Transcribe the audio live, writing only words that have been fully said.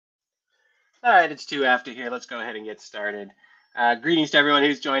All right, it's 2 after here. Let's go ahead and get started. Greetings to everyone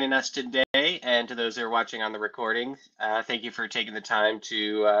who's joining us today, and to those who are watching on the recording. Thank you for taking the time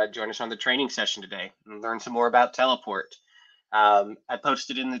to join us on the training session today and learn some more about Teleport. I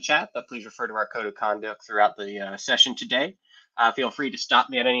posted in the chat, but please refer to our code of conduct throughout the session today. Feel free to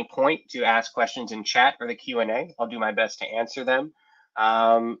stop me at any point to ask questions in chat or the Q&A. I'll do my best to answer them,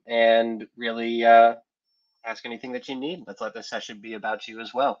 and really ask anything that you need. Let's let the session be about you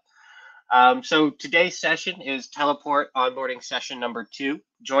as well. So today's session is Teleport onboarding session number 2,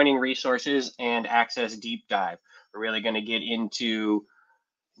 joining resources and access deep dive. We're really going to get into,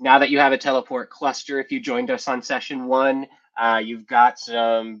 now that you have a Teleport cluster, if you joined us on session 1, you've got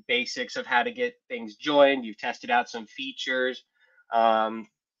some basics of how to get things joined. You've tested out some features.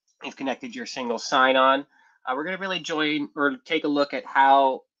 You've connected your single sign-on. We're going to really join or take a look at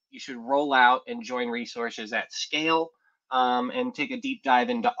how you should roll out and join resources at scale. And take a deep dive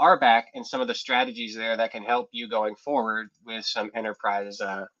into RBAC and some of the strategies there that can help you going forward with some enterprise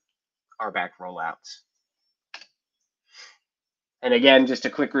RBAC rollouts. And again, just a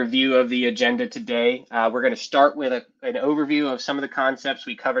quick review of the agenda today. We're going to start with an overview of some of the concepts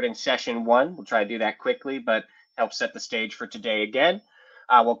we covered in session 1. We'll try to do that quickly, but help set the stage for today again.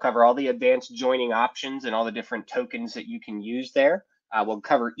 We'll cover all the advanced joining options and all the different tokens that you can use there. We'll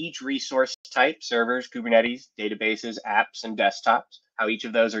cover each resource type: servers, Kubernetes, databases, apps, and desktops, how each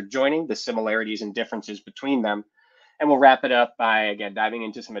of those are joining, the similarities and differences between them. And we'll wrap it up by, again, diving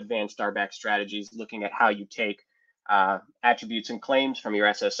into some advanced RBAC strategies, looking at how you take attributes and claims from your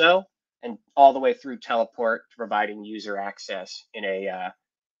SSO and all the way through Teleport to providing user access in a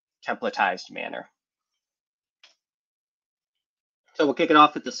templatized manner. So we'll kick it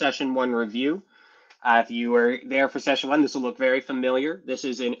off with the session 1 review. If you were there for session 1, this will look very familiar. This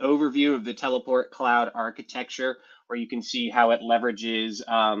is an overview of the Teleport Cloud architecture, where you can see how it leverages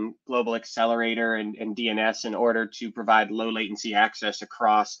Global Accelerator and DNS in order to provide low latency access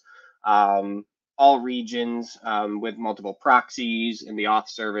across all regions with multiple proxies in the auth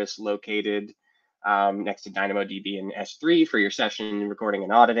service located next to DynamoDB and S3 for your session recording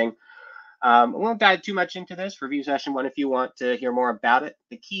and auditing. We won't dive too much into this. Review session 1 if you want to hear more about it.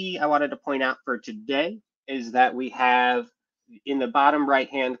 The key I wanted to point out for today is that we have in the bottom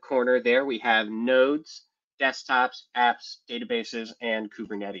right-hand corner there, we have nodes, desktops, apps, databases, and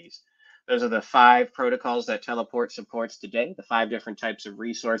Kubernetes. Those are the 5 protocols that Teleport supports today, the 5 different types of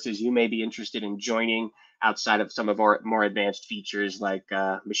resources you may be interested in joining outside of some of our more advanced features like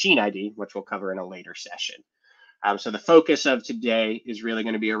machine ID, which we'll cover in a later session. So the focus of today is really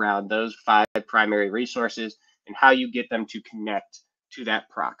going to be around those 5 primary resources and how you get them to connect to that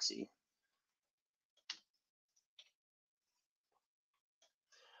proxy.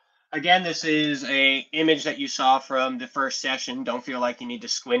 Again, this is an image that you saw from the first session. Don't feel like you need to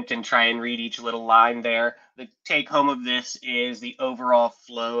squint and try and read each little line there. The take home of this is the overall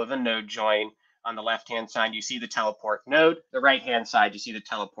flow of a node join. On the left-hand side, you see the Teleport node. The right-hand side, you see the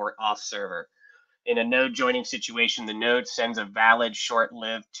Teleport auth server. In a node joining situation, the node sends a valid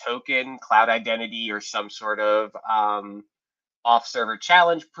short-lived token, cloud identity, or some sort of off-server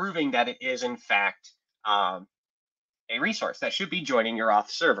challenge proving that it is, in fact, a resource that should be joining your auth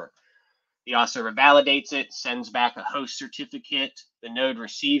server. The auth server validates it, sends back a host certificate. The node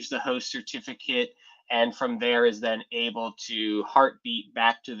receives the host certificate, and from there is then able to heartbeat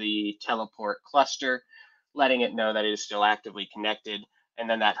back to the Teleport cluster, letting it know that it is still actively connected. And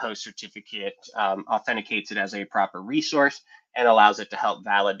then that host certificate authenticates it as a proper resource and allows it to help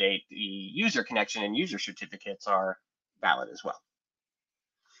validate the user connection, and user certificates are valid as well.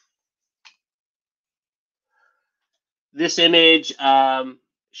 This image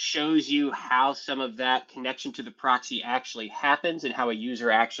shows you how some of that connection to the proxy actually happens and how a user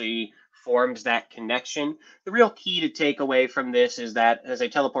actually forms that connection. The real key to take away from this is that as a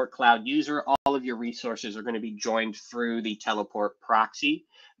Teleport Cloud user, all of your resources are going to be joined through the Teleport proxy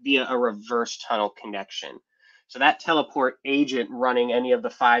via a reverse tunnel connection. So that Teleport agent running any of the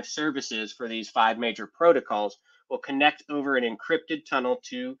 5 services for these 5 major protocols will connect over an encrypted tunnel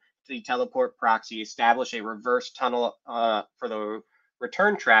to the Teleport proxy, establish a reverse tunnel for the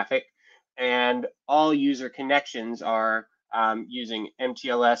return traffic, and all user connections are using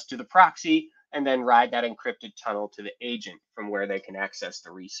MTLS to the proxy, and then ride that encrypted tunnel to the agent from where they can access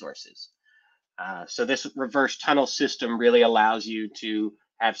the resources. So this reverse tunnel system really allows you to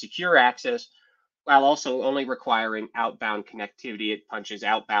have secure access while also only requiring outbound connectivity. It punches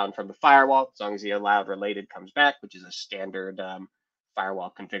outbound from the firewall as long as the allowed related comes back, which is a standard firewall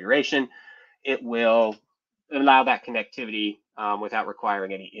configuration. It will allow that connectivity without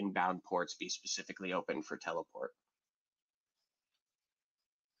requiring any inbound ports be specifically open for Teleport.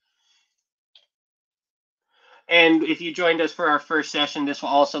 And if you joined us for our first session, this will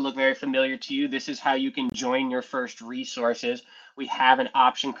also look very familiar to you. This is how you can join your first resources. We have an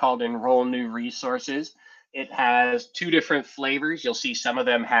option called Enroll New Resources. It has two different flavors. You'll see some of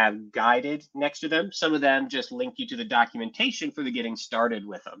them have guided next to them. Some of them just link you to the documentation for the getting started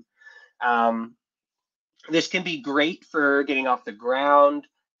with them. This can be great for getting off the ground,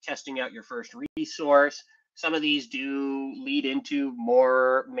 testing out your first resource. Some of these do lead into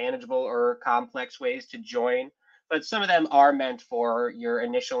more manageable or complex ways to join, but some of them are meant for your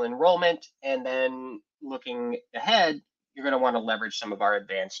initial enrollment. And then looking ahead, you're going to want to leverage some of our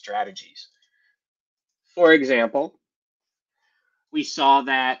advanced strategies. For example, we saw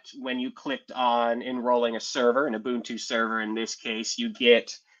that when you clicked on enrolling a server, an Ubuntu server in this case, you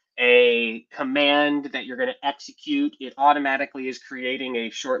get a command that you're going to execute. It automatically is creating a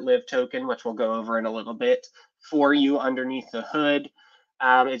short-lived token, which we'll go over in a little bit, for you underneath the hood.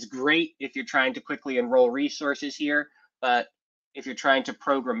 It's great if you're trying to quickly enroll resources here, but if you're trying to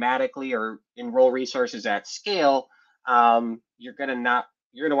programmatically or enroll resources at scale, you're going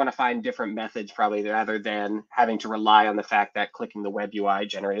to want to find different methods probably rather than having to rely on the fact that clicking the web UI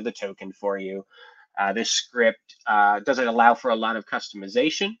generated the token for you. This script doesn't allow for a lot of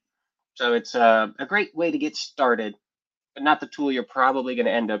customization, so it's a great way to get started, but not the tool you're probably going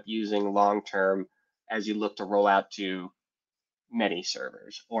to end up using long-term as you look to roll out to many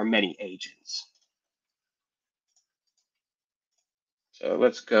servers or many agents. So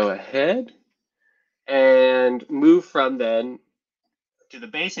let's go ahead and move from then to the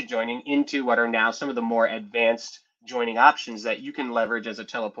basic joining into what are now some of the more advanced joining options that you can leverage as a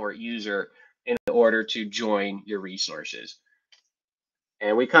Teleport user in order to join your resources.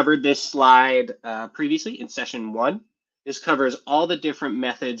 And we covered this slide previously in session 1. This covers all the different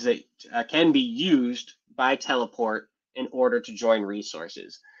methods that can be used by Teleport in order to join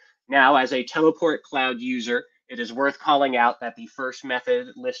resources. Now, as a Teleport Cloud user, it is worth calling out that the first method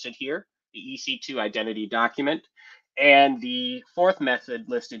listed here, the EC2 identity document, and the fourth method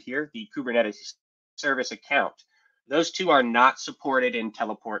listed here, the Kubernetes service account. Those two are not supported in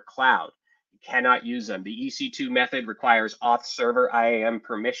Teleport Cloud. You cannot use them. The EC2 method requires auth server IAM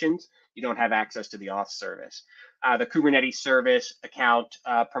permissions. You don't have access to the auth service. The Kubernetes service account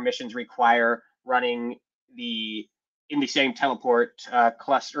permissions require running in the same Teleport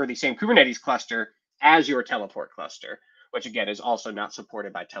cluster, or the same Kubernetes cluster as your Teleport cluster, which again is also not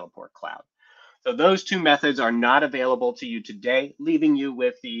supported by Teleport Cloud. So those two methods are not available to you today, leaving you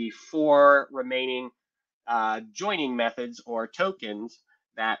with the 4 remaining joining methods or tokens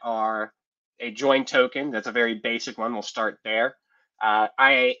that are a join token. That's a very basic one. We'll start there.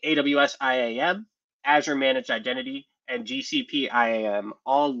 AWS IAM, Azure Managed Identity, and GCP IAM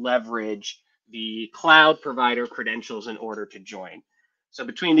all leverage the cloud provider credentials in order to join. So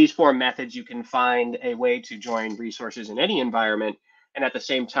between these 4 methods, you can find a way to join resources in any environment. And at the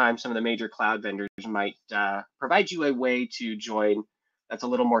same time, some of the major cloud vendors might provide you a way to join that's a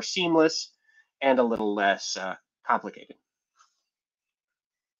little more seamless and a little less complicated.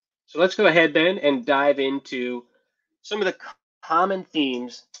 So let's go ahead then and dive into some of the common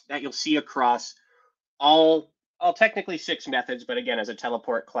themes that you'll see across all technically 6 methods, but again, as a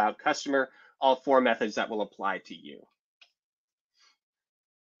Teleport Cloud customer, all 4 methods that will apply to you.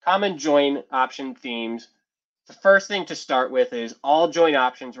 Common join option themes. The first thing to start with is all join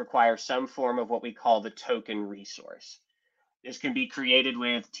options require some form of what we call the token resource. This can be created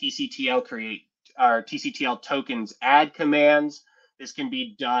with TCTL create or TCTL tokens add commands. This can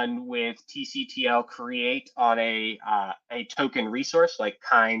be done with TCTL create on a token resource like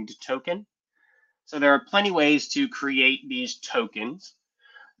kind token. So there are plenty ways to create these tokens.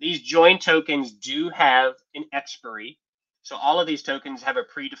 These join tokens do have an expiry. So all of these tokens have a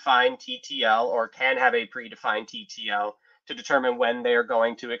predefined TTL or can have a predefined TTL to determine when they're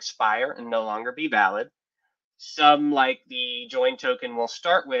going to expire and no longer be valid. Some, like the join token we'll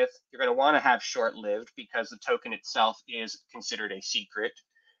start with, you're going to want to have short-lived because the token itself is considered a secret.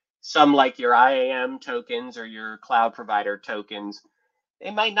 Some, like your IAM tokens or your cloud provider tokens,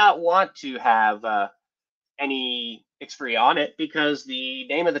 they might not want to have any expiry on it because the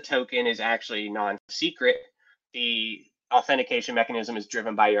name of the token is actually non-secret. The authentication mechanism is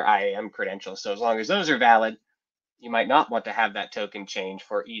driven by your IAM credentials. So as long as those are valid, you might not want to have that token change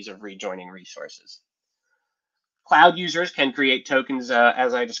for ease of rejoining resources. Cloud users can create tokens,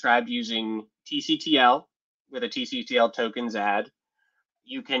 as I described, using TCTL with a TCTL tokens add.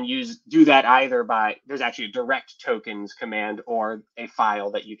 You can do that either by, there's actually a direct tokens command or a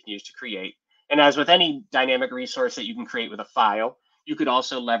file that you can use to create. And as with any dynamic resource that you can create with a file, you could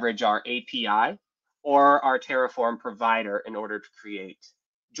also leverage our API or our Terraform provider in order to create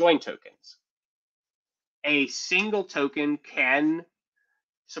join tokens. A single token can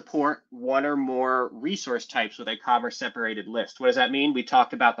support one or more resource types with a comma separated list. What does that mean? We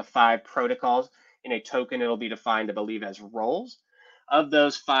talked about the 5 protocols. In a token, it'll be defined, I believe, as roles. Of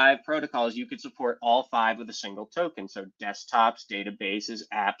those 5 protocols, you could support all 5 with a single token. So desktops, databases,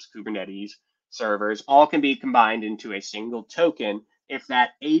 apps, Kubernetes, servers, all can be combined into a single token if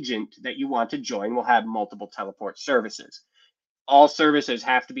that agent that you want to join will have multiple teleport services. All services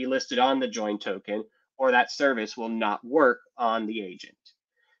have to be listed on the join token, or that service will not work on the agent.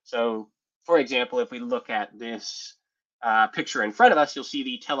 So, for example, if we look at this picture in front of us, you'll see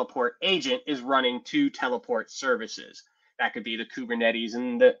the teleport agent is running 2 teleport services. That could be the Kubernetes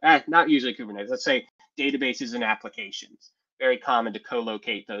and the, not usually Kubernetes, let's say databases and applications. Very common to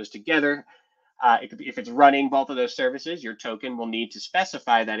co-locate those together. It could be, if it's running both of those services, your token will need to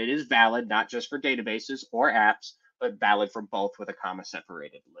specify that it is valid, not just for databases or apps, but valid for both with a comma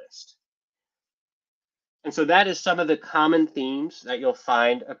separated list. And so that is some of the common themes that you'll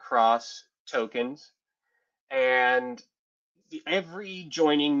find across tokens. And every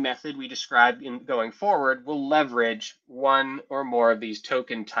joining method we described in going forward will leverage one or more of these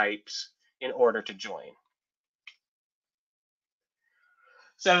token types in order to join.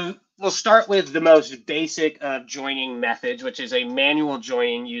 So we'll start with the most basic of joining methods, which is a manual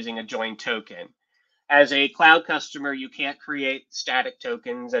joining using a join token. As a cloud customer, you can't create static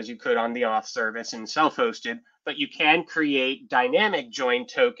tokens as you could on the auth service and self-hosted, but you can create dynamic join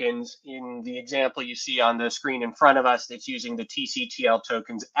tokens in the example you see on the screen in front of us that's using the tctl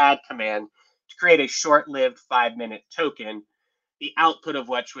tokens add command to create a short-lived 5-minute token, the output of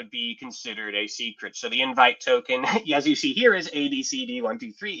which would be considered a secret. So the invite token, as you see here, is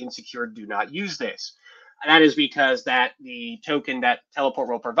ABCD123 insecure, do not use this. And that is because that the token that Teleport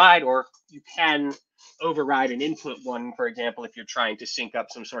will provide, or you can override an input one, for example, if you're trying to sync up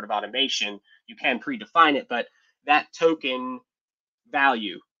some sort of automation, you can predefine it, but that token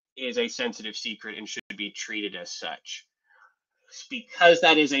value is a sensitive secret and should be treated as such. Because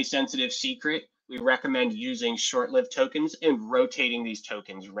that is a sensitive secret, we recommend using short-lived tokens and rotating these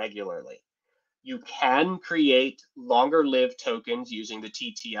tokens regularly. You can create longer-lived tokens using the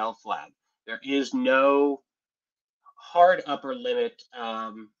TTL flag. There is no hard upper limit.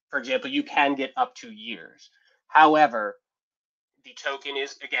 For example, you can get up to years. However, the token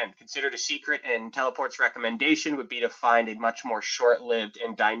is, again, considered a secret, and Teleport's recommendation would be to find a much more short-lived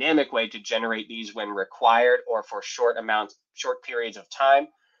and dynamic way to generate these when required or for short periods of time,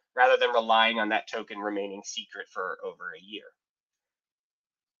 rather than relying on that token remaining secret for over a year.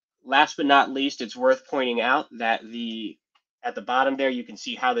 Last but not least, it's worth pointing out that at the bottom there, you can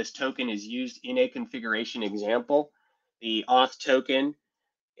see how this token is used in a configuration example. The auth token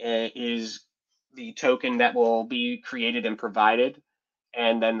is the token that will be created and provided,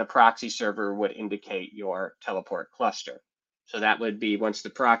 and then the proxy server would indicate your teleport cluster. So that would be once the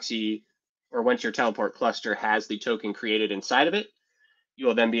proxy, or once your teleport cluster has the token created inside of it, you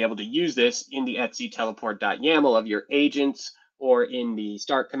will then be able to use this in the etc teleport.yaml of your agents, or in the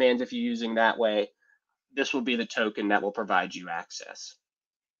start commands if you're using that way. This will be the token that will provide you access.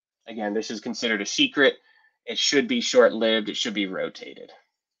 Again, this is considered a secret. It should be short-lived. It should be rotated.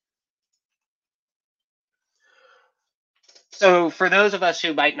 So for those of us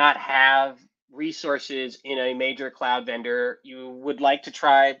who might not have resources in a major cloud vendor, you would like to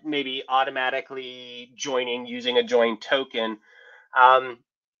try maybe automatically joining using a join token.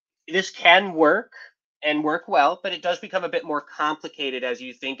 This can work and work well, but it does become a bit more complicated as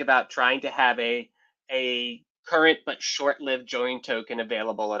you think about trying to have a current but short-lived join token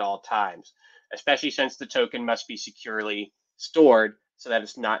available at all times, especially since the token must be securely stored so that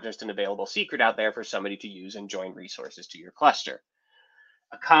it's not just an available secret out there for somebody to use and join resources to your cluster.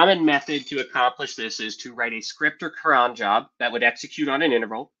 A common method to accomplish this is to write a script or cron job that would execute on an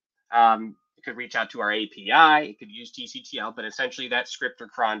interval. It could reach out to our API, it could use TCTL, but essentially that script or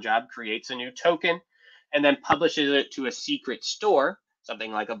cron job creates a new token and then publishes it to a secret store,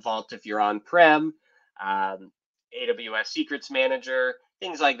 something like a vault if you're on-prem, AWS Secrets Manager,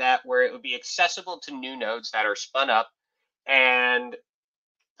 things like that, where it would be accessible to new nodes that are spun up. And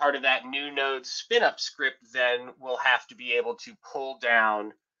part of that new node spin up script then will have to be able to pull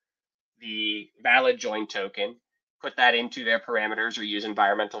down the valid join token, put that into their parameters or use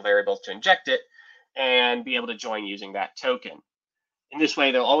environmental variables to inject it, and be able to join using that token. In this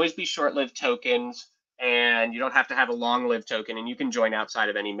way, there'll always be short-lived tokens, and you don't have to have a long-lived token, and you can join outside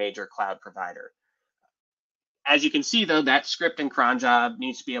of any major cloud provider. As you can see, though, that script and cron job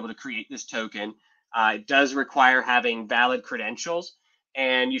needs to be able to create this token. It does require having valid credentials,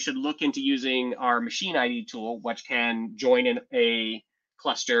 and you should look into using our machine ID tool, which can join in a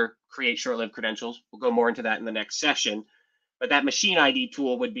cluster, create short-lived credentials. We'll go more into that in the next session. But that machine ID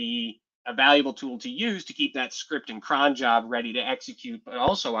tool would be a valuable tool to use to keep that script and cron job ready to execute, but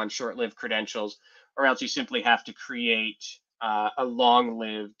also on short-lived credentials, or else you simply have to create a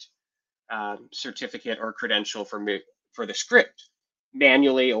long-lived certificate or credential for the script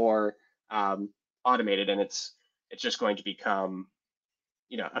manually or automated, and it's just going to become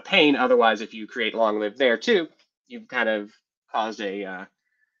a pain. Otherwise, if you create long-lived there too, you've kind of caused a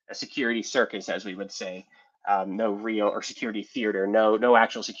security circus, as we would say. No real or security theater, no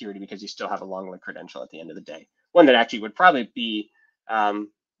actual security, because you still have a long-lived credential at the end of the day. One that actually would probably be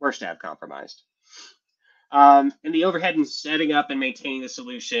worse to have compromised. And the overhead in setting up and maintaining the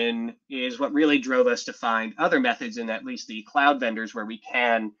solution is what really drove us to find other methods in at least the cloud vendors where we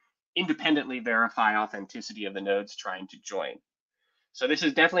can independently verify authenticity of the nodes trying to join. So this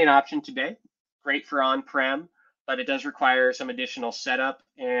is definitely an option today. Great for on-prem, but it does require some additional setup.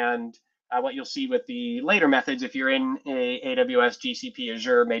 And what you'll see with the later methods, if you're in a AWS, GCP,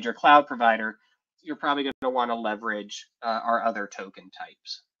 Azure major cloud provider, you're probably going to want to leverage our other token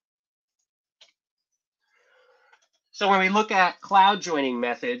types. So when we look at cloud joining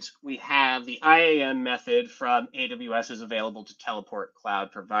methods, we have the IAM method from AWS is available to Teleport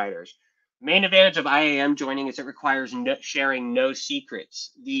Cloud providers. Main advantage of IAM joining is it requires sharing no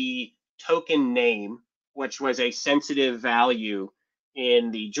secrets. The token name, which was a sensitive value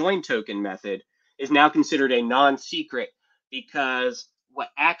in the join token method, is now considered a non-secret because what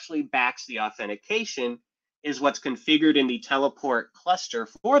actually backs the authentication is what's configured in the Teleport cluster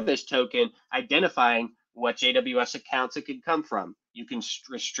for this token, identifying which AWS accounts it could come from. You can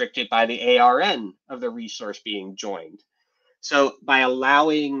restrict it by the ARN of the resource being joined. So by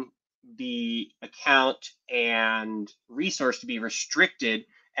allowing the account and resource to be restricted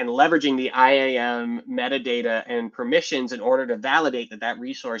and leveraging the IAM metadata and permissions in order to validate that that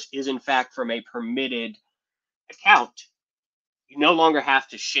resource is in fact from a permitted account, you no longer have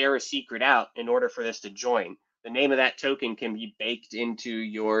to share a secret out in order for this to join. The name of that token can be baked into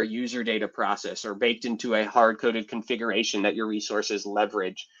your user data process or baked into a hard-coded configuration that your resources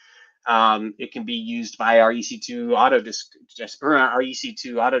leverage. It can be used by our EC2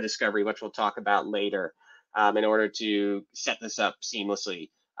 auto discovery, which we'll talk about later, in order to set this up seamlessly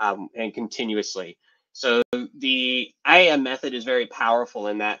and continuously. So the IAM method is very powerful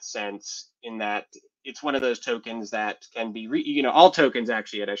in that sense, in that it's one of those tokens that can be, all tokens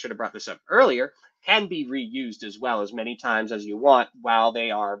actually, and I should have brought this up earlier, can be reused as well as many times as you want while they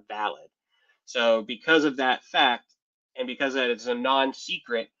are valid. So because of that fact, and because it's a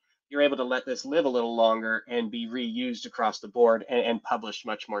non-secret, you're able to let this live a little longer and be reused across the board and published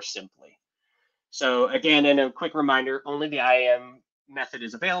much more simply. So again, and a quick reminder, only the IAM method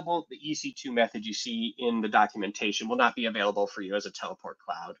is available. The EC2 method you see in the documentation will not be available for you as a Teleport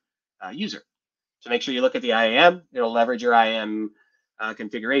Cloud user. So make sure you look at the IAM. It'll leverage your IAM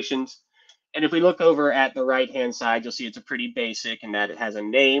configurations. And if we look over at the right-hand side, you'll see it's a pretty basic in that it has a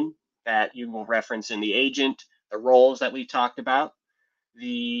name that you will reference in the agent, the roles that we talked about.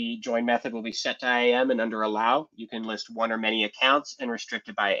 The join method will be set to IAM, and under allow, you can list one or many accounts and restrict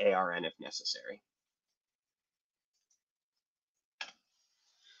it by ARN if necessary.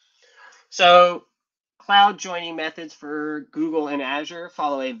 So cloud joining methods for Google and Azure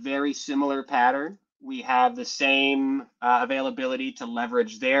follow a very similar pattern. We have the same availability to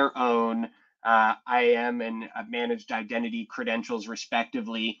leverage their own IAM and managed identity credentials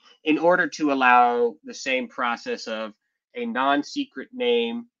respectively in order to allow the same process of a non-secret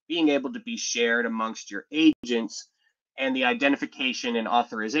name being able to be shared amongst your agents, and the identification and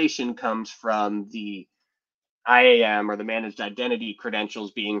authorization comes from the IAM or the managed identity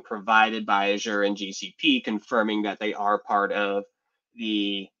credentials being provided by Azure and GCP, confirming that they are part of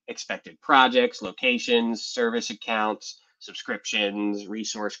the expected projects, locations, service accounts, subscriptions,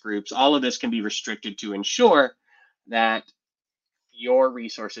 resource groups. All of this can be restricted to ensure that your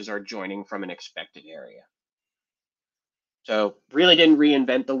resources are joining from an expected area. So really didn't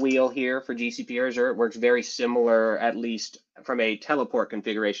reinvent the wheel here for GCP or Azure. It works very similar, at least from a teleport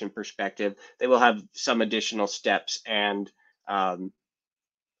configuration perspective. They will have some additional steps and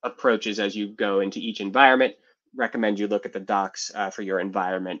approaches as you go into each environment. Recommend you look at the docs for your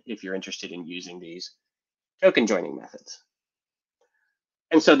environment if you're interested in using these token joining methods.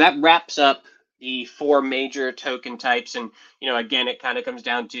 And so that wraps up the 4 major token types. And again, it kind of comes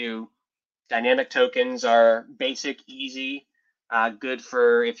down to dynamic tokens are basic, easy, good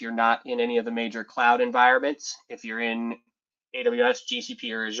for if you're not in any of the major cloud environments. If you're in AWS,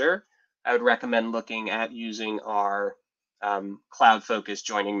 GCP, or Azure, I would recommend looking at using our cloud-focused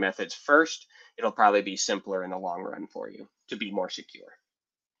joining methods first. It'll probably be simpler in the long run for you to be more secure.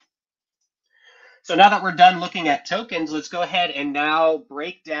 So now that we're done looking at tokens, let's go ahead and now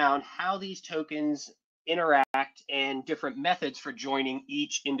break down how these tokens interact and different methods for joining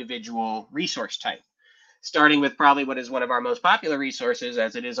each individual resource type. Starting with probably what is one of our most popular resources,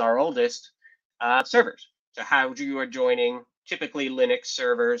 as it is our oldest, servers. So how you are joining typically Linux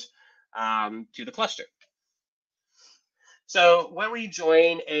servers to the cluster. So when we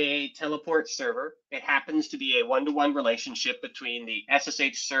join a Teleport server, it happens to be a one-to-one relationship between the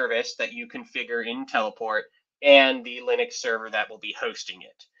SSH service that you configure in Teleport and the Linux server that will be hosting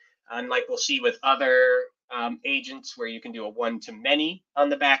it. Unlike we'll see with other agents where you can do a one-to-many on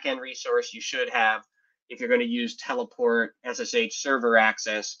the backend resource, you should have, if you're going to use Teleport SSH server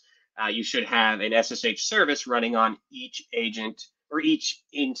access, you should have an SSH service running on each agent or each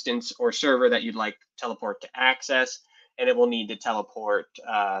instance or server that you'd like Teleport to access, and it will need to teleport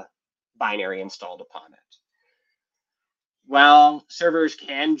binary installed upon it. While servers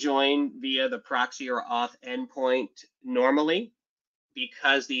can join via the proxy or auth endpoint normally,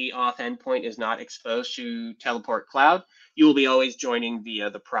 because the auth endpoint is not exposed to Teleport Cloud, you will be always joining via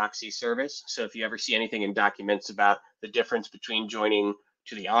the proxy service. So if you ever see anything in documents about the difference between joining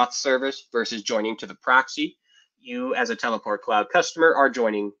to the auth service versus joining to the proxy, you as a Teleport Cloud customer are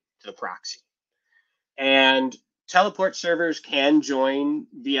joining to the proxy. And Teleport servers can join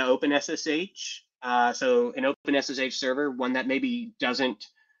via OpenSSH. So an OpenSSH server, one that maybe doesn't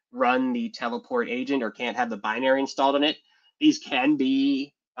run the Teleport agent or can't have the binary installed on it, these can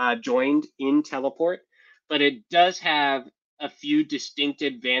be joined in Teleport, but it does have a few distinct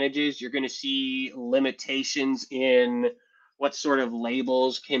advantages. You're going to see limitations in what sort of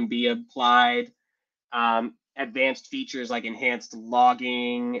labels can be applied, advanced features like enhanced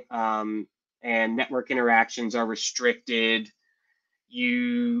logging, and network interactions are restricted.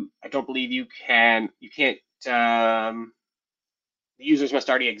 I don't believe you can't, the users must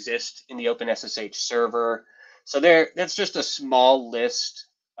already exist in the OpenSSH server. So that's just a small list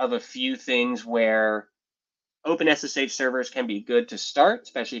of a few things where OpenSSH servers can be good to start,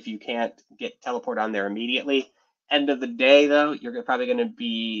 especially if you can't get Teleport on there immediately. End of the day, though, you're probably going to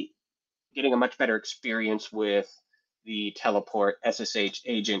be getting a much better experience with the Teleport SSH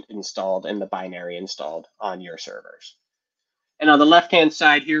agent installed and the binary installed on your servers. And on the left-hand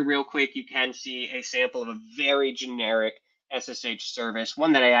side here, real quick, you can see a sample of a very generic SSH service,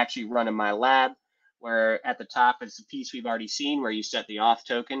 one that I actually run in my lab, where at the top is the piece we've already seen where you set the auth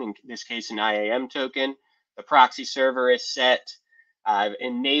token, in this case an IAM token. The proxy server is set. I've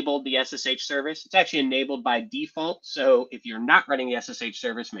enabled the SSH service. It's actually enabled by default, so if you're not running the SSH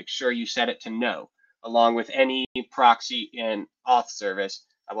service, make sure you set it to no. Along with any proxy and auth service,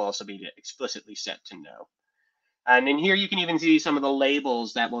 I will also be explicitly set to no. And in here, you can even see some of the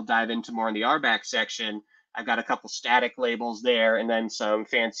labels that we'll dive into more in the RBAC section. I've got a couple static labels there, and then some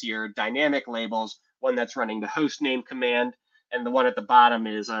fancier dynamic labels, one that's running the host name command, and the one at the bottom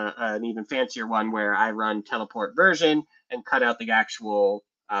is an even fancier one where I run teleport version and cut out the actual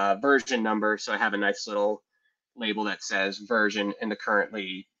version number. So I have a nice little label that says version and the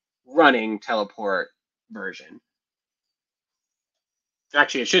currently running teleport version.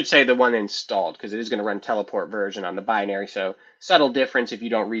 Actually, it should say the one installed because it is going to run teleport version on the binary. So subtle difference if you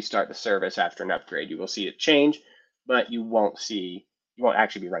don't restart the service after an upgrade. You will see it change, but you won't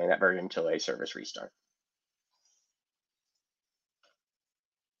actually be running that version until a service restart.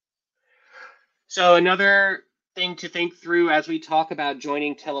 So another thing to think through as we talk about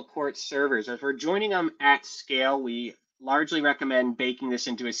joining Teleport servers, as we're joining them at scale, we largely recommend baking this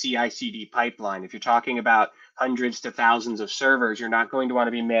into a CI/CD pipeline. If you're talking about hundreds to thousands of servers, you're not going to want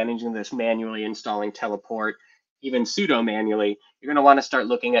to be managing this manually, installing Teleport, even sudo manually. You're going to want to start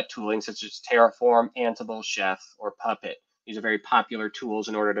looking at tooling such as Terraform, Ansible, Chef, or Puppet. These are very popular tools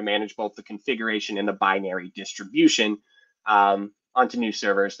in order to manage both the configuration and the binary distribution onto new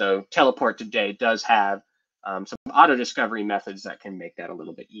servers, though Teleport today does have some auto discovery methods that can make that a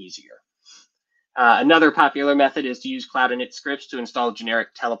little bit easier. Another popular method is to use Cloud Init scripts to install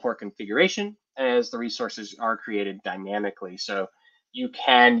generic Teleport configuration, as the resources are created dynamically. So you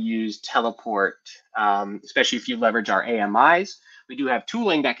can use Teleport, especially if you leverage our AMIs. We do have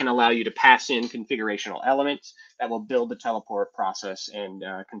tooling that can allow you to pass in configurational elements that will build the Teleport process and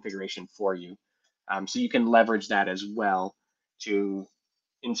configuration for you. So you can leverage that as well to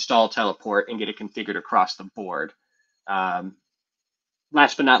install Teleport and get it configured across the board.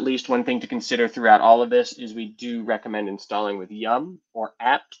 Last but not least, one thing to consider throughout all of this is we do recommend installing with Yum or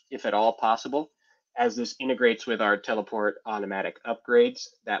apt if at all possible, as this integrates with our Teleport automatic upgrades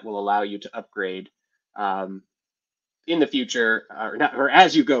that will allow you to upgrade in the future, or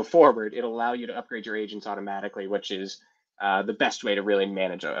as you go forward. It'll allow you to upgrade your agents automatically, which is the best way to really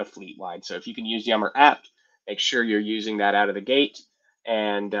manage a fleet wide. So if you can use Yum or apt, make sure you're using that out of the gate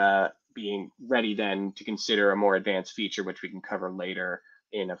and being ready then to consider a more advanced feature, which we can cover later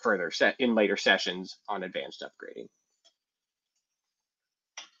in later sessions on advanced upgrading.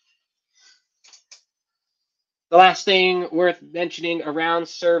 The last thing worth mentioning around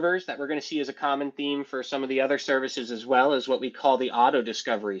servers that we're going to see as a common theme for some of the other services as well is what we call the auto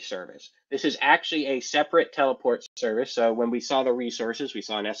discovery service. This is actually a separate teleport service. So when we saw the resources, we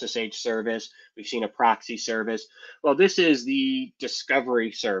saw an SSH service, we've seen a proxy service. Well, this is the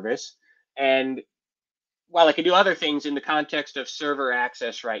discovery service. And while it can do other things in the context of server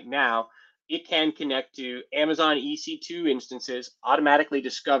access right now, it can connect to Amazon EC2 instances, automatically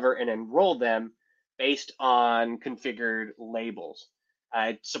discover and enroll them based on configured labels.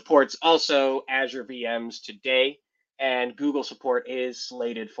 It supports also Azure VMs today, and Google support is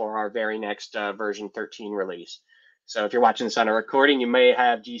slated for our very next version 13 release. So if you're watching this on a recording, you may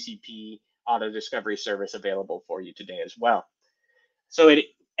have GCP Auto Discovery Service available for you today as well. So it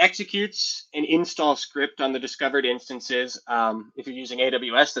executes an install script on the discovered instances. If you're using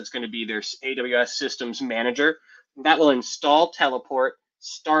AWS, that's going to be their AWS Systems Manager. That will install Teleport,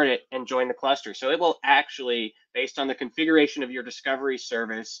 start it, and join the cluster. So it will actually, based on the configuration of your discovery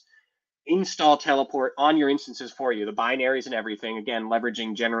service, install Teleport on your instances for you, the binaries and everything, again,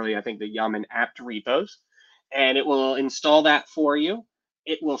 leveraging generally, I think, the Yum and apt repos. And it will install that for you.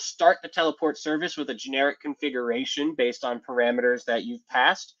 It will start the Teleport service with a generic configuration based on parameters that you've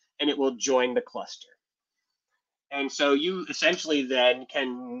passed, and it will join the cluster. And so you essentially then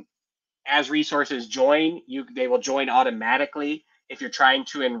can, as resources join, they will join automatically. If you're trying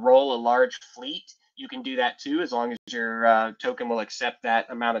to enroll a large fleet, you can do that too, as long as your token will accept that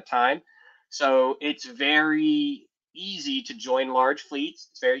amount of time. So it's very easy to join large fleets.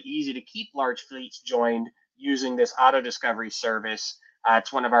 It's very easy to keep large fleets joined using this auto discovery service.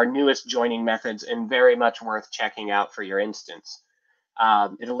 It's one of our newest joining methods and very much worth checking out for your instance.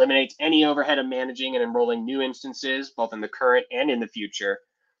 It eliminates any overhead of managing and enrolling new instances, both in the current and in the future.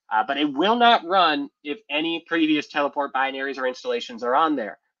 But it will not run if any previous Teleport binaries or installations are on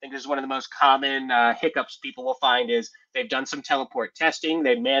there. I think this is one of the most common hiccups people will find is they've done some Teleport testing,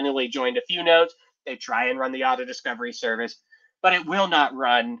 they've manually joined a few nodes, they try and run the auto discovery service, but it will not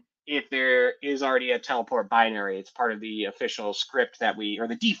run if there is already a Teleport binary. It's part of the official script that or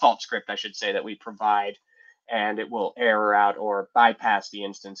the default script, I should say, that we provide, and it will error out or bypass the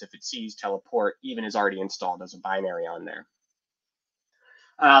instance if it sees Teleport even is already installed as a binary on there.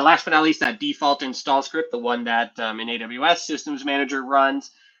 Last but not least, that default install script, the one that in AWS Systems Manager runs,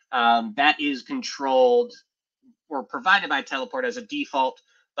 that is controlled or provided by Teleport as a default,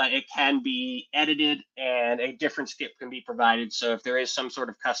 but it can be edited and a different script can be provided. So if there is some sort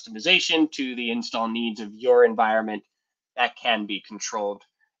of customization to the install needs of your environment, that can be controlled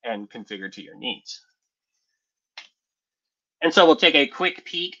and configured to your needs. And so we'll take a quick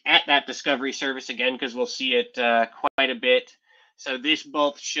peek at that discovery service again, because we'll see it quite a bit. So this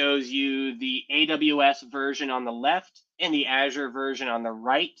both shows you the AWS version on the left and the Azure version on the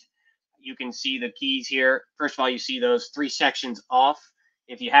right. You can see the keys here. First of all, you see those 3 sections off.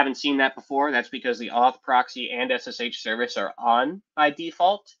 If you haven't seen that before, that's because the auth, proxy, and SSH service are on by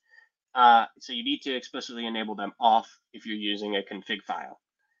default. So you need to explicitly enable them off if you're using a config file.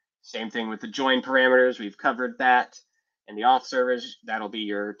 Same thing with the join parameters. We've covered that. And the auth service, that'll be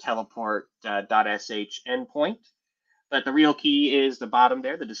your teleport.sh endpoint. But the real key is the bottom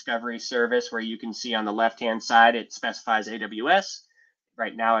there, the discovery service, where you can see on the left-hand side, it specifies AWS.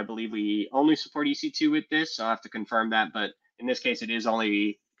 Right now, I believe we only support EC2 with this, so I'll have to confirm that. But in this case, it is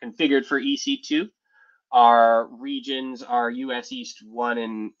only configured for EC2. Our regions are US East 1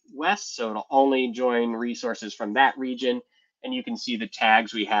 and West, so it'll only join resources from that region. And you can see the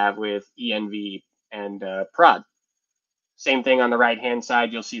tags we have with env and prod. Same thing on the right-hand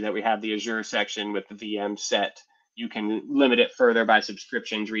side, you'll see that we have the Azure section with the VM set. You can limit it further by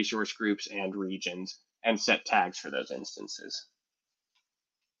subscriptions, resource groups, and regions, and set tags for those instances.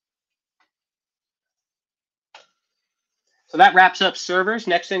 So that wraps up servers.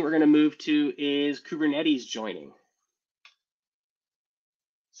 Next thing we're going to move to is Kubernetes joining.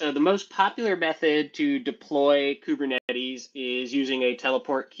 So the most popular method to deploy Kubernetes is using a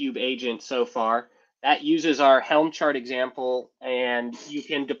Teleport Cube agent so far. That uses our Helm chart example, and you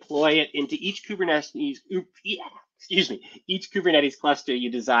can deploy it into each Kubernetes cluster you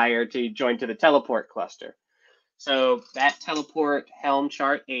desire to join to the Teleport cluster. So that Teleport Helm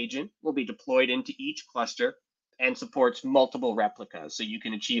chart agent will be deployed into each cluster and supports multiple replicas. So you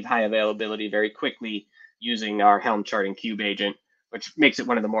can achieve high availability very quickly using our Helm chart and Cube agent, which makes it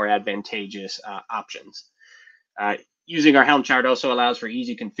one of the more advantageous options. Using our Helm chart also allows for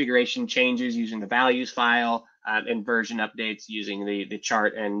easy configuration changes using the values file and version updates using the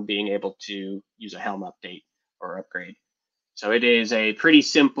chart and being able to use a Helm update or upgrade. So it is a pretty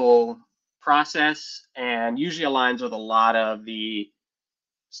simple process and usually aligns with a lot of the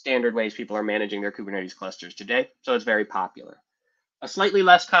standard ways people are managing their Kubernetes clusters today. So it's very popular. A slightly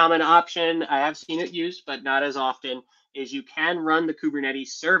less common option, I have seen it used, but not as often, is you can run the Kubernetes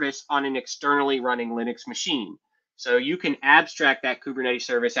service on an externally running Linux machine. So you can abstract that Kubernetes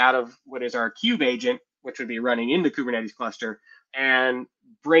service out of what is our kube agent, which would be running in the Kubernetes cluster, and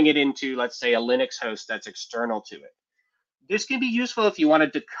bring it into, let's say, a Linux host that's external to it. This can be useful if you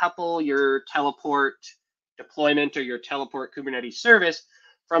wanted to couple your Teleport deployment or your Teleport Kubernetes service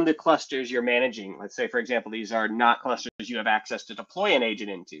from the clusters you're managing. Let's say, for example, these are not clusters you have access to deploy an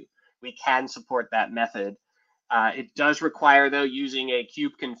agent into. We can support that method. It does require, though, using a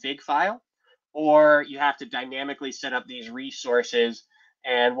kubeconfig file, or you have to dynamically set up these resources.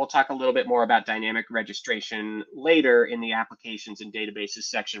 And we'll talk a little bit more about dynamic registration later in the applications and databases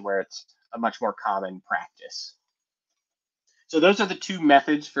section, where it's a much more common practice. So those are the two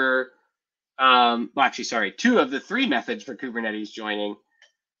methods for, two of the three methods for Kubernetes joining.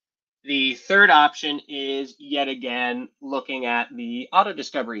 The third option is, yet again, looking at the auto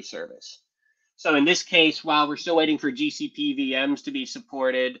discovery service. So in this case, while we're still waiting for GCP VMs to be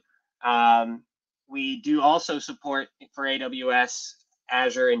supported, we do also support for AWS,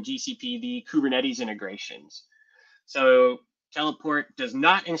 Azure, and GCP the Kubernetes integrations. So Teleport does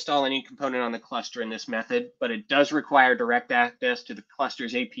not install any component on the cluster in this method, but it does require direct access to the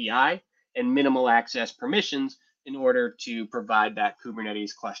cluster's API and minimal access permissions in order to provide that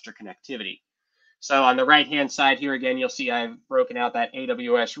Kubernetes cluster connectivity. So on the right-hand side here, again, you'll see I've broken out that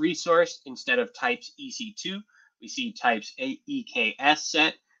AWS resource. Instead of types EC2, we see types EKS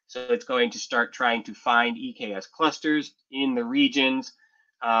set. So it's going to start trying to find EKS clusters in the regions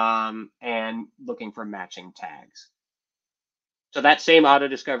and looking for matching tags. So that same auto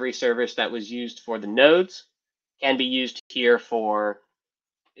discovery service that was used for the nodes can be used here for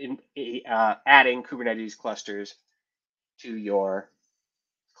adding Kubernetes clusters to your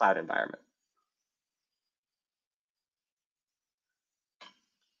cloud environment.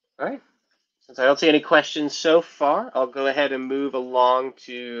 All right. Since I don't see any questions so far, I'll go ahead and move along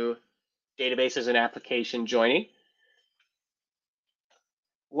to databases and application joining.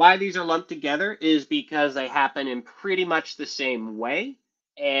 Why these are lumped together is because they happen in pretty much the same way.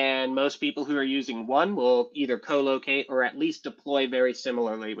 And most people who are using one will either co-locate or at least deploy very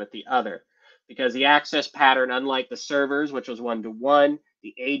similarly with the other. Because the access pattern, unlike the servers, which was one-to-one,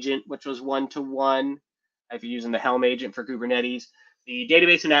 the agent, which was one-to-one, if you're using the Helm agent for Kubernetes, the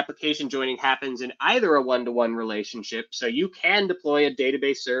database and application joining happens in either a one-to-one relationship. So you can deploy a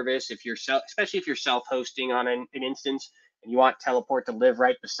database service if you're especially if you're self-hosting on an instance and you want Teleport to live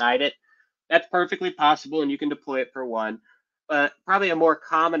right beside it. That's perfectly possible, and you can deploy it for one. But probably a more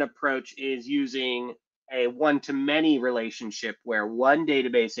common approach is using a one-to-many relationship where one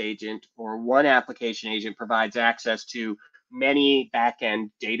database agent or one application agent provides access to many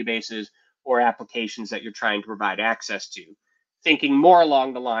backend databases or applications that you're trying to provide access to. Thinking more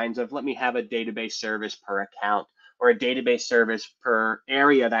along the lines of, let me have a database service per account or a database service per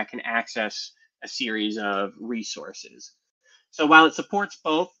area that can access a series of resources. So while it supports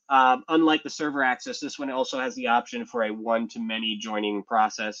both, unlike the server access, this one also has the option for a one-to-many joining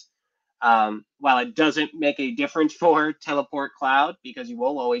process. While it doesn't make a difference for Teleport Cloud, because you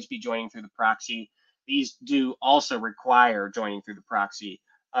will always be joining through the proxy, these do also require joining through the proxy,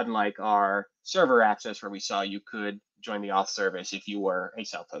 unlike our server access where we saw you could join the auth service if you were a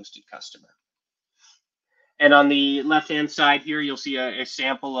self-hosted customer. And on the left-hand side here, you'll see a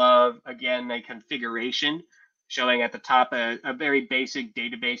sample of, again, a configuration showing at the top a very basic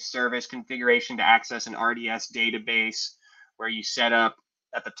database service configuration to access an RDS database where you set up,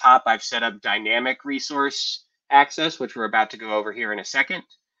 at the top, I've set up dynamic resource access, which we're about to go over here in a second.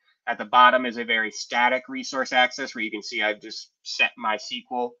 At the bottom is a very static resource access where you can see I've just set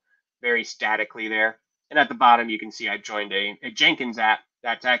MySQL very statically there. And at the bottom, you can see I've joined a Jenkins app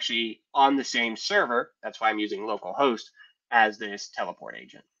that's actually on the same server. That's why I'm using localhost as this Teleport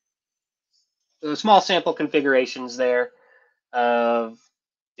agent. So small sample configurations there of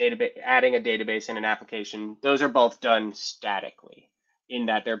adding a database in an application. Those are both done statically in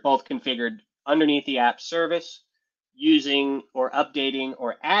that they're both configured underneath the app service. Using or updating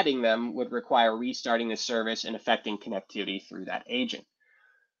or adding them would require restarting the service and affecting connectivity through that agent,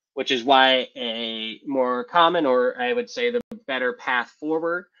 which is why a more common, or I would say the better path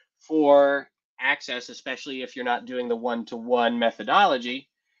forward for access, especially if you're not doing the one-to-one methodology,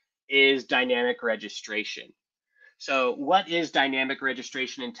 is dynamic registration. So what is dynamic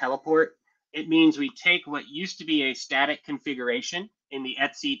registration in Teleport? It means we take what used to be a static configuration in the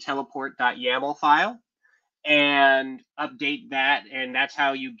etc teleport.yaml file and update that. And that's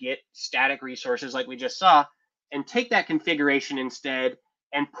how you get static resources like we just saw, and take that configuration instead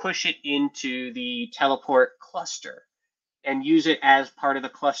and push it into the Teleport cluster and use it as part of the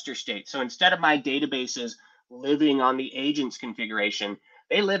cluster state. So instead of my databases living on the agent's configuration,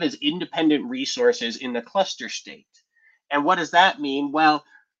 they live as independent resources in the cluster state. And what does that mean? Well,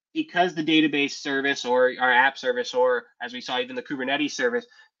 because the database service or our app service, or as we saw, even the Kubernetes service,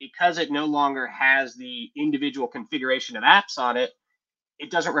 because it no longer has the individual configuration of apps on it,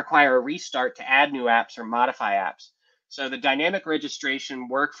 it doesn't require a restart to add new apps or modify apps. So the dynamic registration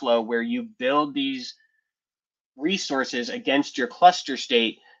workflow where you build these resources against your cluster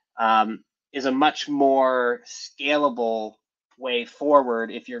state is a much more scalable way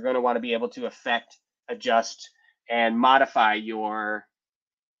forward if you're going to want to be able to affect, adjust, and modify your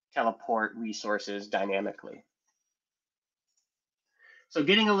Teleport resources dynamically. So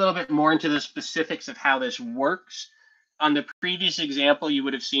getting a little bit more into the specifics of how this works. On the previous example, you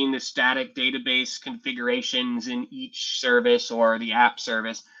would have seen the static database configurations in each service or the app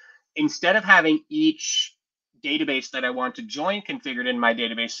service. Instead of having each database that I want to join configured in my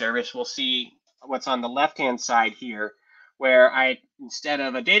database service, we'll see what's on the left-hand side here, where instead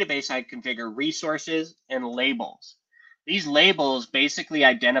of a database, I configure resources and labels. These labels basically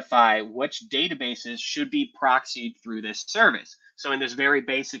identify which databases should be proxied through this service. So in this very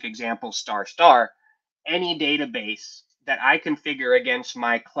basic example, **, any database that I configure against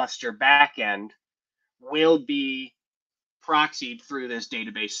my cluster backend will be proxied through this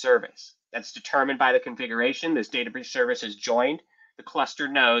database service. That's determined by the configuration. This database service is joined. The cluster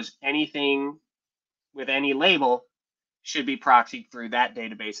knows anything with any label should be proxied through that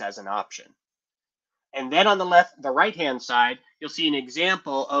database as an option. And then on the right-hand side, you'll see an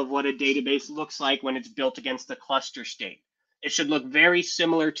example of what a database looks like when it's built against the cluster state. It should look very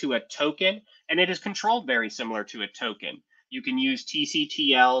similar to a token, and it is controlled very similar to a token. You can use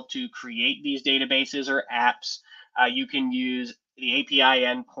TCTL to create these databases or apps. You can use the API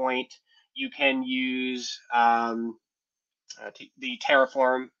endpoint. You can use the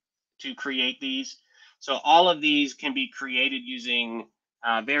Terraform to create these. So all of these can be created using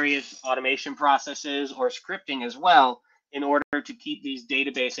various automation processes or scripting as well in order to keep these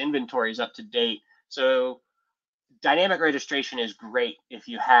database inventories up to date. So dynamic registration is great if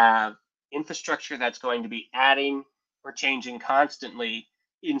you have infrastructure that's going to be adding or changing constantly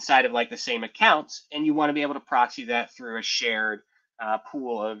inside of like the same accounts, and you want to be able to proxy that through a shared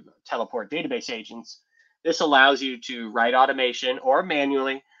pool of Teleport database agents. This allows you to write automation or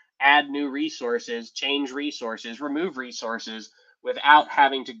manually add new resources, change resources, remove resources without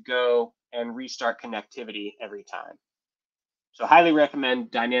having to go and restart connectivity every time. So highly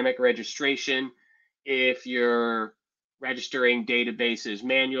recommend dynamic registration if you're registering databases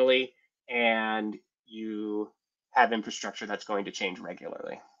manually and you have infrastructure that's going to change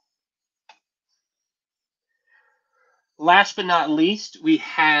regularly. Last but not least, we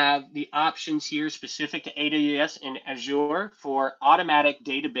have the options here specific to AWS and Azure for automatic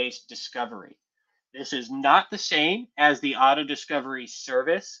database discovery. This is not the same as the auto discovery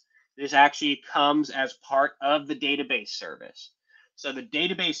service. This actually comes as part of the database service. So the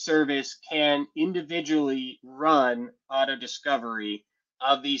database service can individually run auto discovery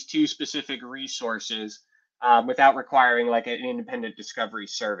of these two specific resources without requiring like an independent discovery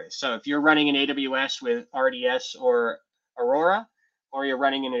service. So if you're running in AWS with RDS or Aurora, or you're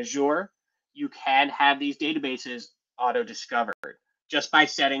running in Azure, you can have these databases auto discovered just by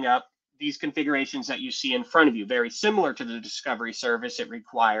setting up these configurations that you see in front of you. Very similar to the discovery service, it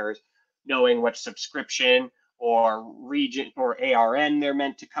requires knowing what subscription or region or ARN they're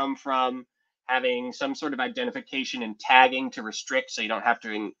meant to come from, having some sort of identification and tagging to restrict so you don't have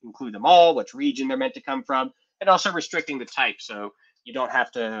to include them all, which region they're meant to come from, and also restricting the type so you don't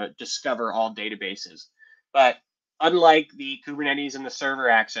have to discover all databases. But unlike the Kubernetes and the server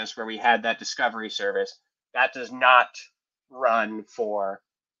access where we had that discovery service, that does not run for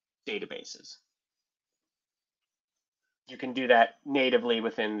databases. You can do that natively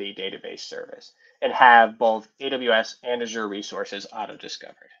within the database service and have both AWS and Azure resources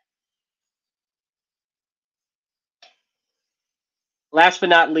auto-discovered. Last but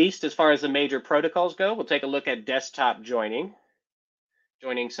not least, as far as the major protocols go, we'll take a look at desktop joining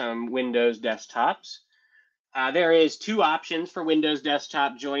some Windows desktops. There is two options for Windows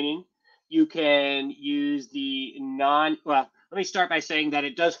desktop joining. You can use the let me start by saying that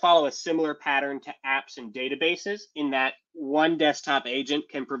it does follow a similar pattern to apps and databases in that one desktop agent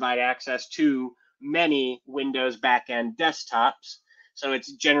can provide access to many Windows backend desktops. So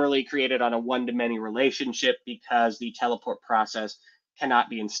it's generally created on a one-to-many relationship because the teleport process cannot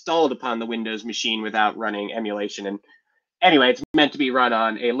be installed upon the Windows machine without running emulation. And anyway, it's meant to be run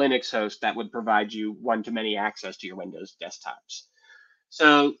on a Linux host that would provide you one-to-many access to your Windows desktops.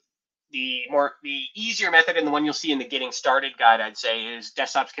 So the easier method, and the one you'll see in the getting started guide, I'd say, is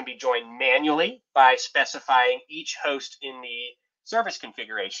desktops can be joined manually by specifying each host in the service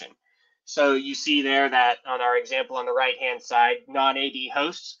configuration. So you see there that on our example on the right-hand side, non-AD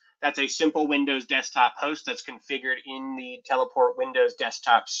hosts, that's a simple Windows desktop host that's configured in the Teleport Windows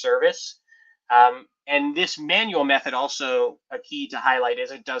Desktop service. And this manual method, also a key to highlight,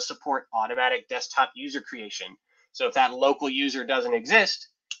 is it does support automatic desktop user creation. So if that local user doesn't exist,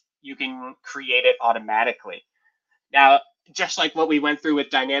 you can create it automatically. Now, just like what we went through with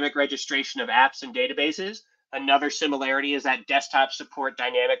dynamic registration of apps and databases, another similarity is that desktops support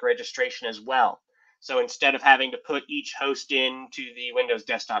dynamic registration as well. So instead of having to put each host into the Windows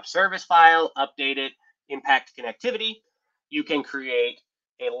Desktop Service file, update it, impact connectivity, you can create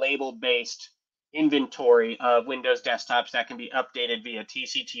a label-based inventory of Windows desktops that can be updated via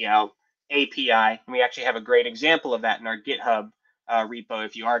TCTL, API, and we actually have a great example of that in our GitHub repo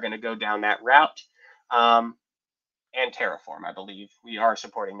if you are going to go down that route. And Terraform, I believe we are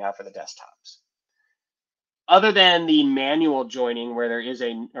supporting now for the desktops. Other than the manual joining where there is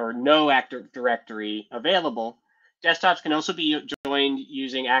no Active Directory available, desktops can also be joined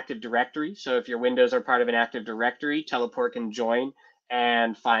using Active Directory. So if your Windows are part of an Active Directory, Teleport can join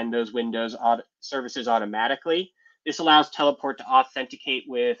and find those Windows services automatically. This allows Teleport to authenticate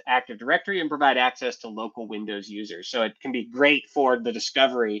with Active Directory and provide access to local Windows users. So it can be great for the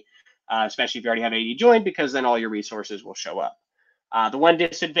discovery, especially if you already have AD joined, because then all your resources will show up. The one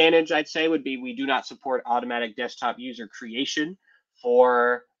disadvantage I'd say would be we do not support automatic desktop user creation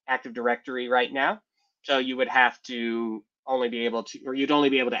for Active Directory right now. So you would have to only be able to, or you'd only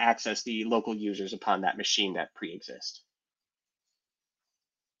be able to access the local users upon that machine that pre-exists.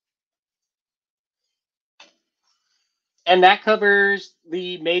 And that covers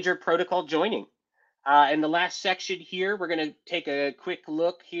the major protocol joining. In the last section here, we're going to take a quick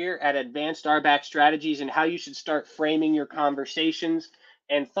look here at advanced RBAC strategies and how you should start framing your conversations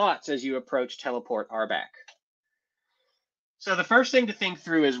and thoughts as you approach Teleport RBAC. So the first thing to think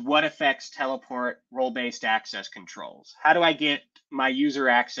through is what affects Teleport role-based access controls. How do I get my user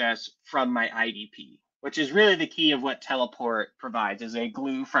access from my IDP, which is really the key of what Teleport provides, is a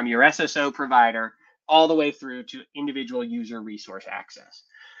glue from your SSO provider all the way through to individual user resource access.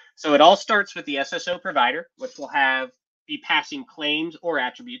 So it all starts with the SSO provider, which will be passing claims or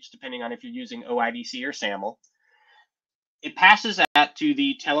attributes, depending on if you're using OIDC or SAML. It passes that to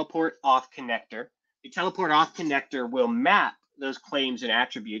the Teleport Auth connector. The Teleport Auth connector will map those claims and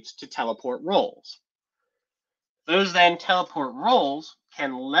attributes to Teleport roles. Those then Teleport roles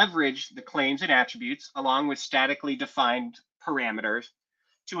can leverage the claims and attributes along with statically defined parameters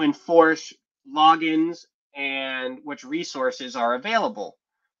to enforce logins and which resources are available.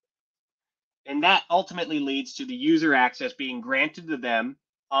 And that ultimately leads to the user access being granted to them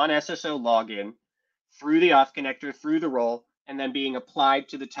on SSO login through the auth connector, through the role, and then being applied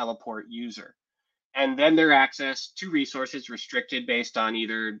to the Teleport user. And then their access to resources restricted based on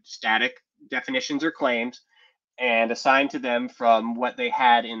either static definitions or claims and assigned to them from what they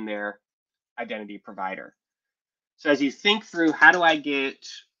had in their identity provider. So as you think through, how do I get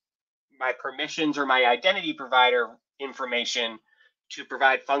my permissions or my identity provider information to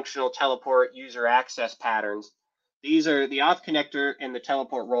provide functional Teleport user access patterns? These are the auth connector and the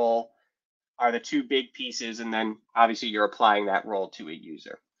Teleport role are the two big pieces, and then obviously you're applying that role to a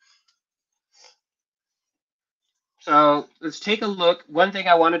user. So let's take a look. One thing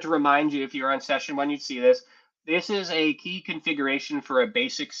I wanted to remind you, if you're on session one, you'd see this. This is a key configuration for a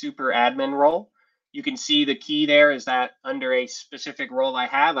basic super admin role. You can see the key there is that under a specific role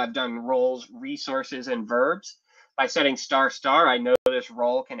I've done roles, resources, and verbs. By setting ***, I know this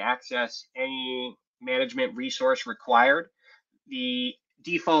role can access any management resource required. The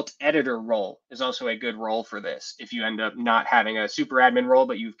default editor role is also a good role for this. If you end up not having a super admin role,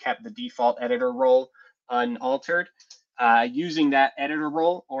 but you've kept the default editor role unaltered, using that editor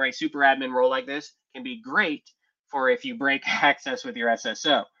role or a super admin role like this can be great for if you break access with your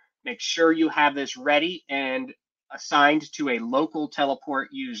SSO. Make sure you have this ready and assigned to a local Teleport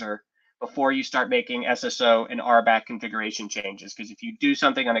user before you start making SSO and RBAC configuration changes. Because if you do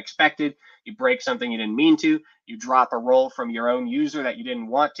something unexpected, you break something you didn't mean to, you drop a role from your own user that you didn't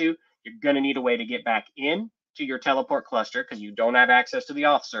want to, you're going to need a way to get back in to your Teleport cluster because you don't have access to the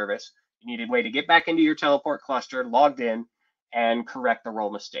auth service. You need a way to get back into your Teleport cluster, logged in, and correct the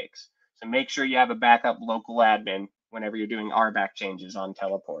role mistakes. So make sure you have a backup local admin whenever you're doing RBAC changes on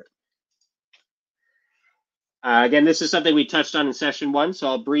Teleport. Again, this is something we touched on in session 1, so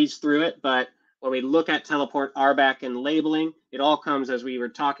I'll breeze through it. But when we look at Teleport RBAC and labeling, it all comes, as we were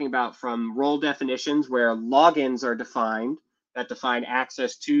talking about, from role definitions where logins are defined that define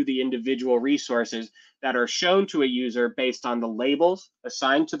access to the individual resources that are shown to a user based on the labels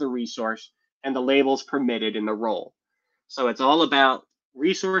assigned to the resource and the labels permitted in the role. So it's all about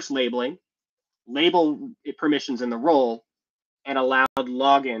resource labeling, label permissions in the role, and allowed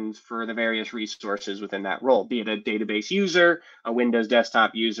logins for the various resources within that role, be it a database user, a Windows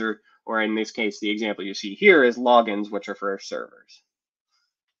desktop user, or in this case, the example you see here is logins, which are for servers.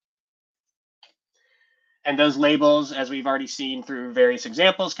 And those labels, as we've already seen through various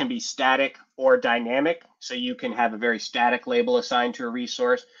examples, can be static or dynamic. So you can have a very static label assigned to a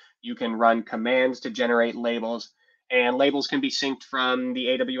resource. You can run commands to generate labels, and labels can be synced from the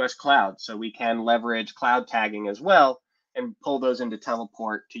AWS cloud. So we can leverage cloud tagging as well and pull those into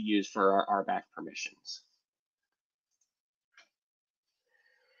Teleport to use for our RBAC permissions.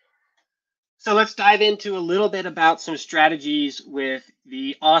 So let's dive into a little bit about some strategies with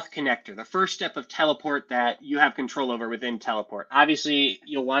the auth connector, the first step of Teleport that you have control over within Teleport. Obviously,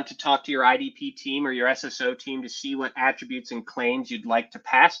 you'll want to talk to your IDP team or your SSO team to see what attributes and claims you'd like to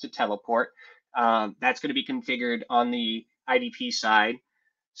pass to Teleport. That's going to be configured on the IDP side.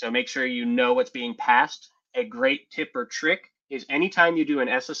 So make sure you know what's being passed. A great tip or trick is anytime you do an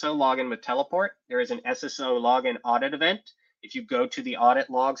SSO login with Teleport, there is an SSO login audit event. If you go to the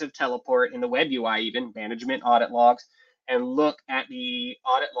audit logs of Teleport in the web UI, even management audit logs, and look at the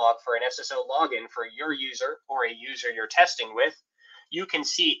audit log for an SSO login for your user or a user you're testing with, you can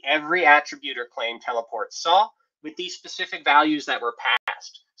see every attribute or claim Teleport saw with these specific values that were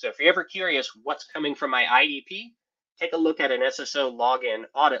passed. So if you're ever curious what's coming from my IDP, take a look at an SSO login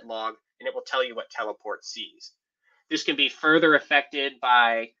audit log, and it will tell you what Teleport sees. This can be further affected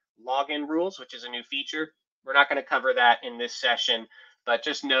by login rules, which is a new feature. We're not going to cover that in this session, but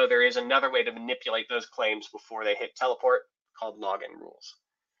just know there is another way to manipulate those claims before they hit Teleport called login rules.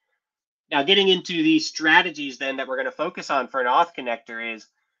 Now, getting into the strategies then that we're going to focus on for an auth connector is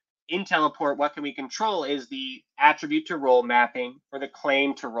in Teleport, what can we control is the attribute to role mapping or the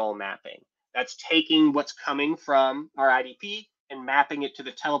claim to role mapping. That's taking what's coming from our IDP and mapping it to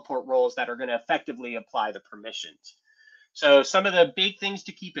the Teleport roles that are going to effectively apply the permissions. So some of the big things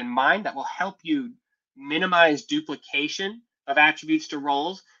to keep in mind that will help you minimize duplication of attributes to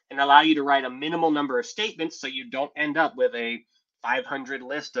roles and allow you to write a minimal number of statements so you don't end up with a 500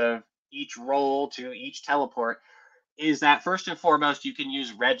 list of each role to each Teleport is that first and foremost, you can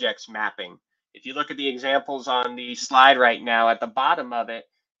use regex mapping. If you look at the examples on the slide right now, at the bottom of it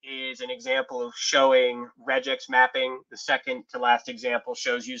is an example of showing regex mapping. The second to last example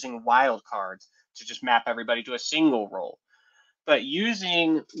shows using wildcards to just map everybody to a single role. But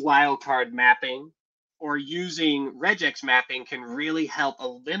using wildcard mapping or using regex mapping can really help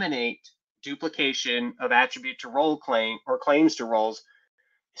eliminate duplication of attribute to role claim or claims to roles,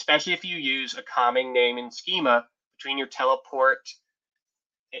 especially if you use a common name and schema between your Teleport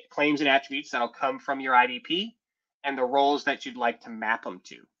claims and attributes that'll come from your IDP and the roles that you'd like to map them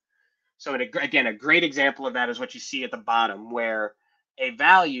to. So again, a great example of that is what you see at the bottom, where a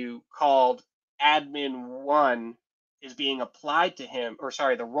value called admin1 is being applied to him, or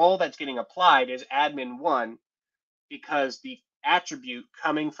sorry, the role that's getting applied is admin1 because the attribute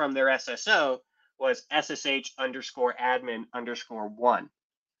coming from their SSO was SSH_admin_1.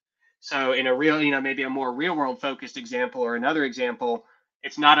 So in a real, maybe a more real world focused example or another example,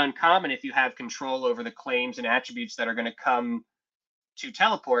 it's not uncommon if you have control over the claims and attributes that are going to come to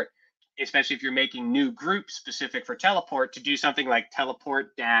Teleport, especially if you're making new groups specific for Teleport, to do something like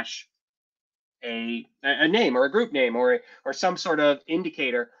teleport dash a name or a group name or some sort of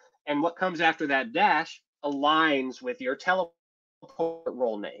indicator. And what comes after that dash aligns with your Teleport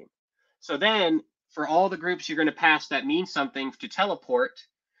role name. So then for all the groups you're going to pass that means something to Teleport,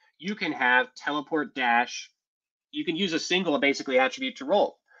 you can have teleport dash, you can use a single basically attribute to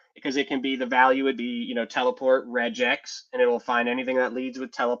role because it can be, the value would be, teleport regex, and it will find anything that leads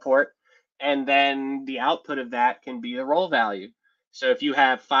with teleport. And then the output of that can be the role value. So if you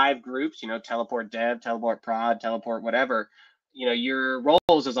have 5 groups, teleport dev, teleport prod, teleport whatever, your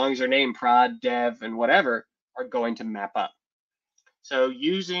roles, as long as they're named prod, dev, and whatever, are going to map up. So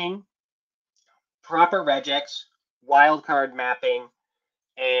using proper regex, wildcard mapping,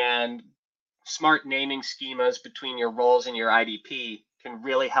 and smart naming schemas between your roles and your IDP can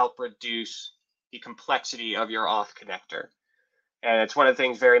really help reduce the complexity of your auth connector. And it's one of the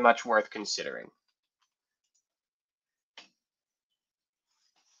things very much worth considering.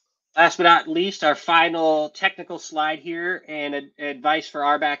 Last but not least, our final technical slide here and advice for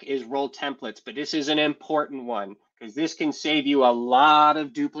RBAC is role templates, but this is an important one because this can save you a lot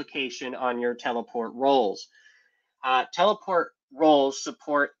of duplication on your teleport roles. Teleport roles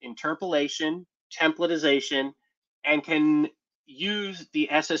support interpolation, templatization, and can use the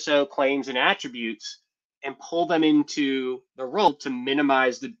SSO claims and attributes and pull them into the role to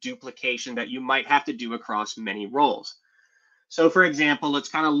minimize the duplication that you might have to do across many roles. So for example, let's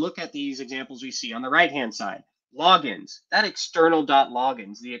kind of look at these examples we see on the right-hand side. Logins, that external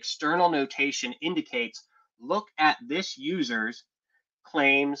 .logins, the external notation indicates, look at this user's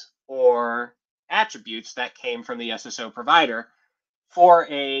claims or attributes that came from the SSO provider for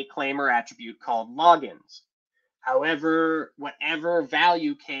a claim or attribute called logins. However, whatever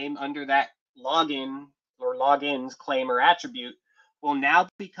value came under that login or logins claim or attribute will now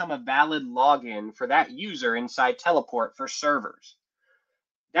become a valid login for that user inside Teleport for servers.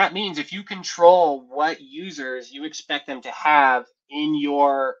 That means if you control what users you expect them to have in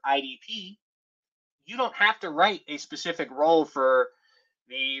your IDP, you don't have to write a specific role for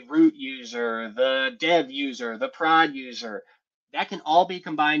the root user, the dev user, the prod user. That can all be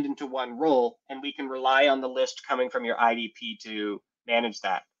combined into one role, and we can rely on the list coming from your IDP to manage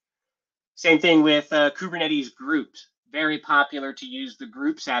that. Same thing with Kubernetes groups. Very popular to use the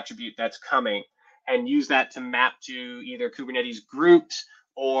groups attribute that's coming and use that to map to either Kubernetes groups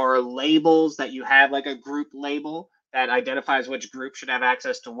or labels that you have, like a group label that identifies which group should have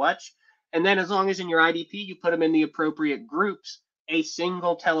access to what. And then as long as in your IDP you put them in the appropriate groups, a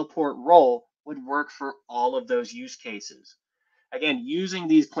single teleport role would work for all of those use cases. Again, using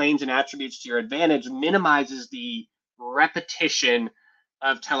these claims and attributes to your advantage minimizes the repetition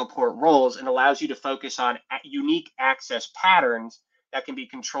of teleport roles and allows you to focus on unique access patterns that can be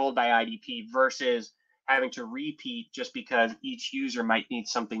controlled by IDP versus having to repeat just because each user might need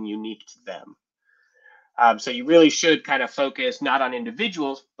something unique to them. So you really should kind of focus not on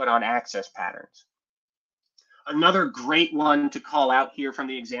individuals, but on access patterns. Another great one to call out here from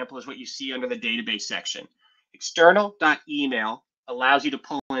the example is what you see under the database section. External.email allows you to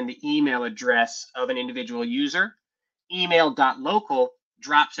pull in the email address of an individual user. Email.local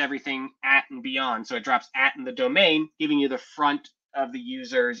drops everything at and beyond. So it drops at in the domain, giving you the front of the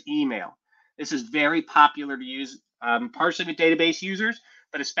user's email. This is very popular to use partially with database users,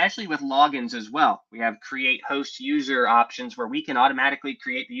 but especially with logins as well. We have create host user options where we can automatically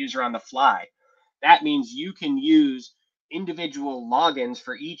create the user on the fly. That means you can use individual logins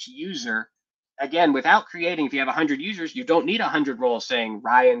for each user. Again, without creating, if you have 100 users, you don't need 100 roles saying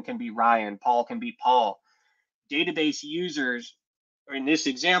Ryan can be Ryan, Paul can be Paul. Database users, or in this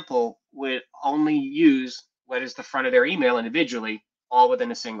example, would only use what is the front of their email individually, all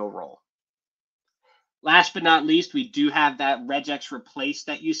within a single role. Last but not least, we do have that regex replace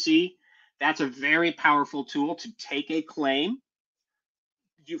that you see. That's a very powerful tool to take a claim.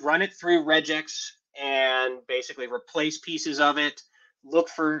 You run it through regex and basically replace pieces of it, look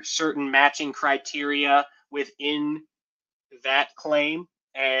for certain matching criteria within that claim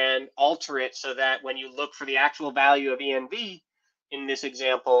and alter it so that when you look for the actual value of ENV in this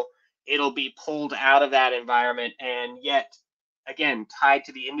example, it'll be pulled out of that environment and yet, again, tied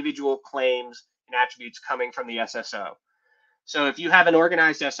to the individual claims and attributes coming from the SSO. So if you have an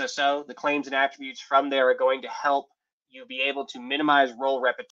organized SSO, the claims and attributes from there are going to help you be able to minimize role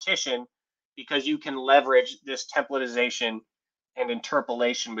repetition because you can leverage this templatization and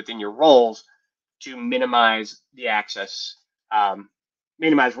interpolation within your roles to minimize the access,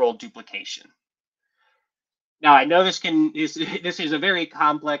 minimize role duplication. Now, I know this is a very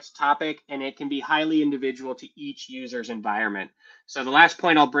complex topic and it can be highly individual to each user's environment. So the last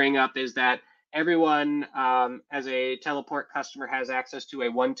point I'll bring up is that everyone as a Teleport customer has access to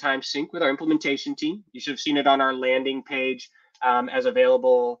a one-time sync with our implementation team. You should have seen it on our landing page as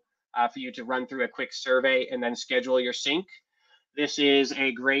available for you to run through a quick survey and then schedule your sync. This is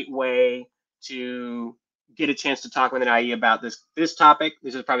a great way to get a chance to talk with an IE about this topic.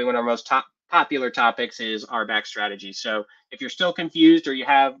 This is probably one of our most popular topics is RBAC strategy. So if you're still confused or you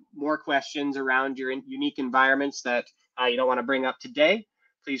have more questions around your unique environments that you don't want to bring up today,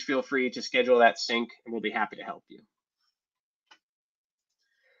 please feel free to schedule that sync and we'll be happy to help you.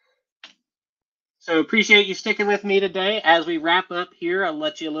 So appreciate you sticking with me today. As we wrap up here, I'll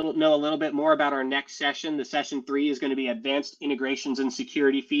let you know a little bit more about our next session. The session 3 is going to be advanced integrations and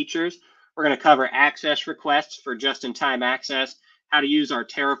security features. We're going to cover access requests for just-in-time access, how to use our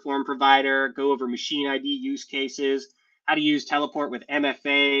Terraform provider, go over machine ID use cases, how to use Teleport with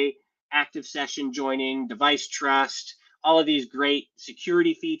MFA, active session joining, device trust, all of these great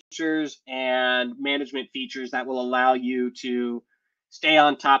security features and management features that will allow you to stay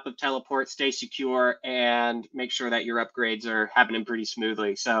on top of Teleport, stay secure, and make sure that your upgrades are happening pretty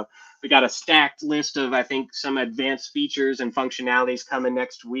smoothly. So we got a stacked list of, I think, some advanced features and functionalities coming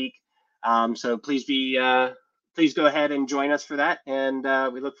next week. So please go ahead and join us for that, and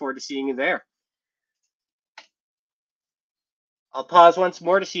we look forward to seeing you there. I'll pause once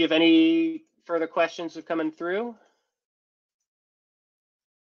more to see if any further questions are coming through.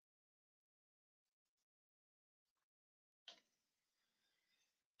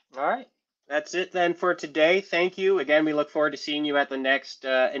 All right. That's it then for today. Thank you. Again, we look forward to seeing you at the next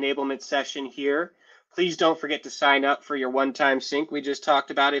enablement session here. Please don't forget to sign up for your one-time sync we just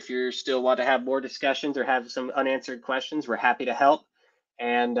talked about. If you still want to have more discussions or have some unanswered questions, we're happy to help.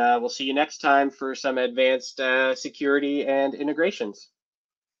 And we'll see you next time for some advanced security and integrations.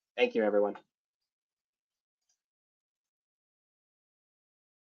 Thank you, everyone.